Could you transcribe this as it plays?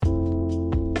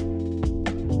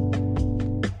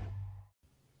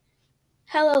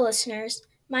Hello, listeners.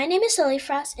 My name is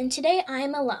Lilyfrost, and today I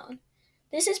am alone.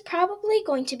 This is probably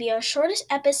going to be our shortest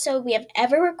episode we have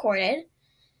ever recorded.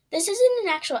 This isn't an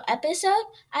actual episode.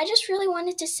 I just really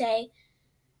wanted to say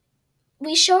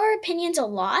we show our opinions a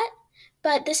lot,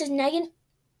 but this is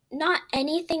not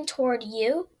anything toward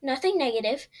you, nothing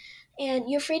negative, and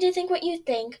you're free to think what you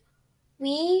think.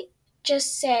 We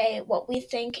just say what we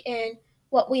think and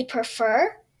what we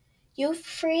prefer. You're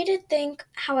free to think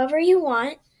however you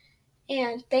want.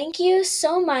 And thank you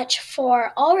so much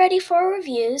for already 4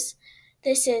 reviews.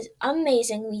 This is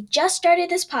amazing. We just started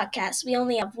this podcast. We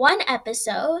only have 1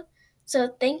 episode.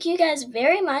 So thank you guys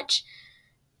very much.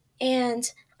 And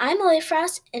I'm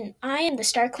Lilyfrost, and I am the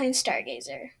StarClan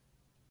Stargazer.